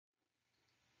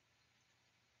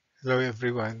Hello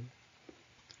everyone.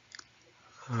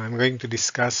 I'm going to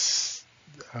discuss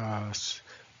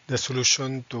the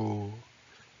solution to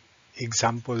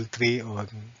example 3 on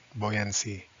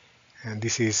buoyancy, and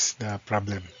this is the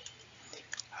problem.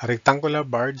 A rectangular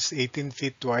barge 18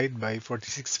 feet wide by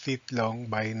 46 feet long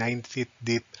by 9 feet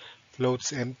deep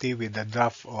floats empty with a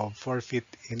draft of 4 feet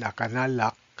in a canal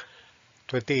lock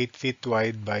 28 feet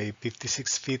wide by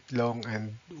 56 feet long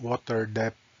and water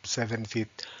depth 7 feet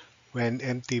when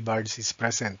empty barge is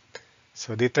present.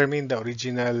 So determine the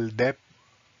original depth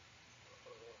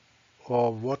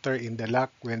of water in the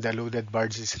lock when the loaded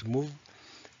barge is removed.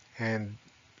 And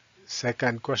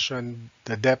second question,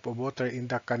 the depth of water in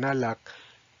the canal lock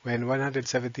when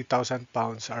 170,000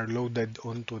 pounds are loaded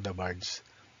onto the barge.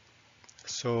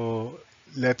 So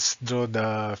let's draw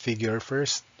the figure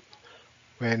first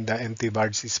when the empty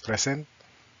barge is present.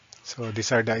 So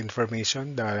these are the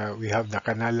information. We have the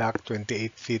canal lock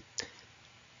 28 feet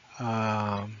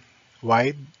um,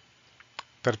 wide,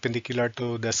 perpendicular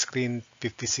to the screen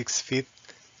 56 feet,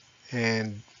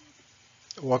 and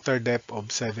water depth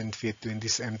of 7 feet when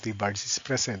this empty barge is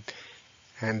present.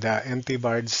 And the empty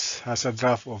barge has a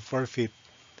draft of 4 feet.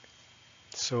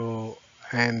 So,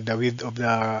 and the width of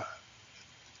the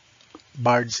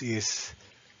barge is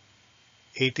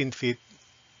 18 feet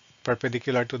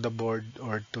perpendicular to the board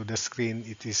or to the screen.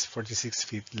 It is 46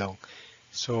 feet long.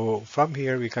 So from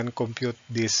here, we can compute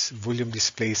this volume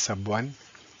displaced sub 1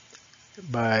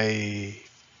 by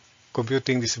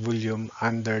computing this volume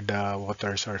under the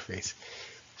water surface.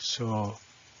 So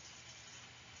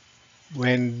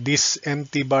when this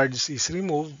empty barge is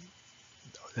removed,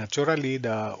 naturally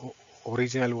the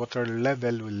original water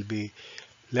level will be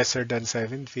lesser than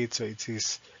 7 feet, so it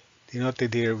is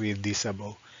denoted here with this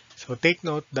above. So take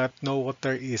note that no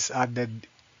water is added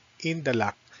in the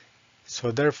lock.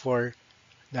 So therefore,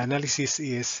 the analysis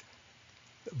is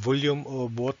volume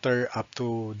of water up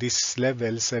to this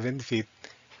level, 7 feet,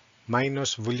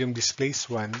 minus volume displaced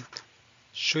 1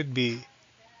 should be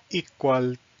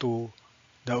equal to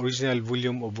the original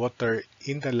volume of water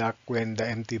in the lock when the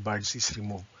empty barge is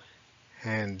removed.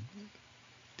 And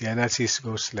the analysis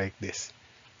goes like this.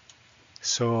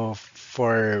 So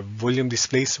for volume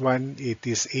displaced 1, it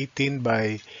is 18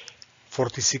 by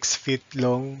 46 feet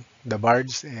long, the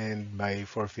barge, and by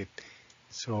 4 feet.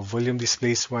 So volume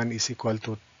displaced 1 is equal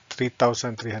to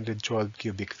 3,312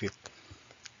 cubic feet.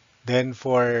 Then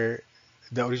for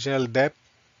the original depth,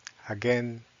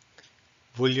 again,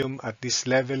 volume at this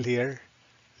level here,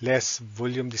 less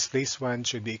volume displaced 1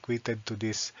 should be equated to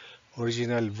this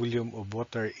original volume of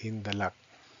water in the lock.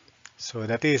 So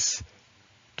that is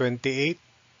 28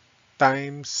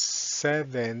 times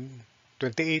 7,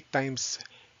 28 times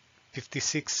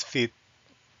 56 feet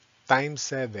times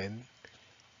 7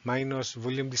 minus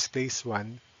volume displaced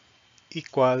 1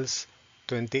 equals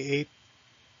 28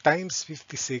 times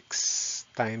 56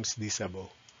 times this above.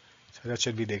 So that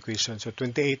should be the equation. So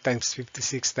 28 times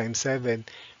 56 times 7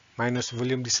 minus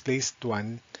volume displaced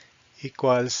 1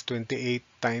 equals 28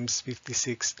 times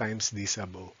 56 times this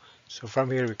above. So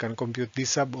from here we can compute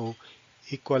this above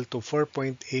equal to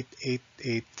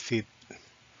 4.888 feet.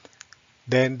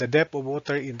 Then the depth of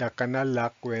water in the canal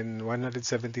lock when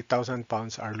 170,000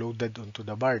 pounds are loaded onto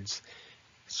the barge.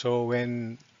 So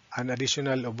when an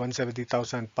additional of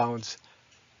 170,000 pounds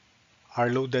are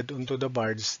loaded onto the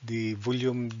barge, the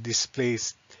volume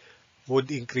displaced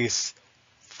would increase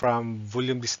from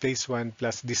volume displaced 1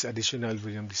 plus this additional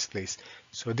volume displaced.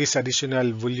 So this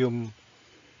additional volume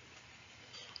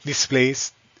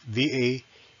displaced, VA,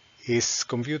 is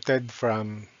computed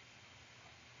from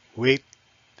weight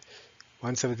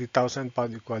 170,000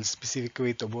 pound equals specific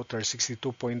weight of water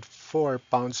 62.4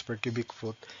 pounds per cubic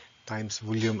foot times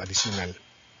volume additional.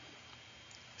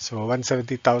 So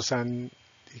 170,000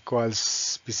 equals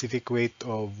specific weight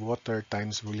of water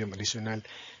times volume additional.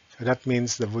 So that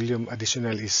means the volume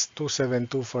additional is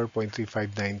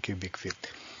 2724.359 cubic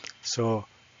feet. So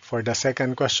for the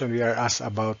second question, we are asked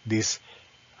about this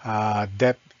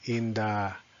depth in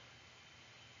the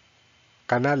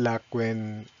canal lock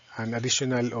when an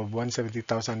additional of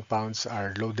 170,000 pounds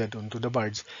are loaded onto the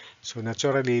barge. So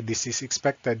naturally, this is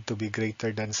expected to be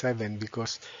greater than 7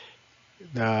 because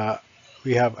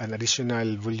we have an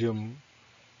additional volume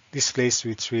displaced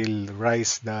which will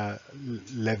rise the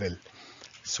level.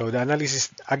 So the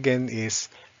analysis again is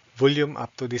volume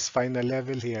up to this final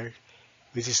level here,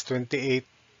 which is 28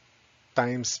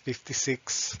 times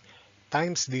 56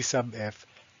 times d sub f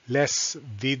less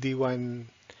VD1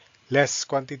 less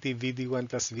quantity VD1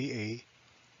 plus VA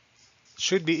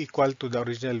should be equal to the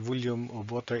original volume of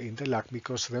water in the lock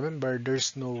because remember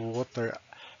there's no water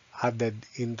added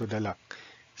into the lock.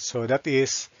 So that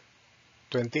is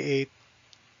 28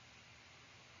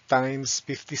 times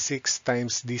 56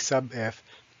 times d sub f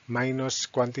minus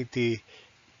quantity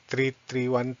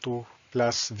 3312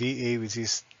 plus VA, which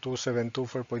is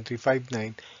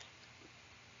 2724.359,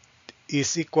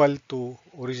 is equal to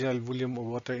original volume of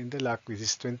water in the lock, which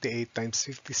is 28 times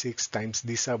 56 times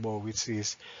d sub o, which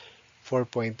is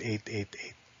 4.888.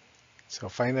 So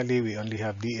finally, we only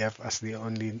have df as the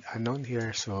only unknown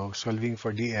here. So solving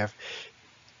for df,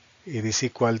 it is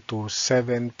equal to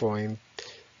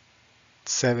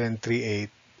 7.738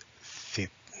 feet.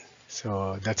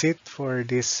 So that's it for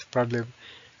this problem.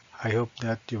 I hope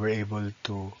that you were able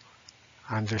to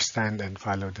understand and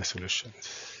follow the solutions.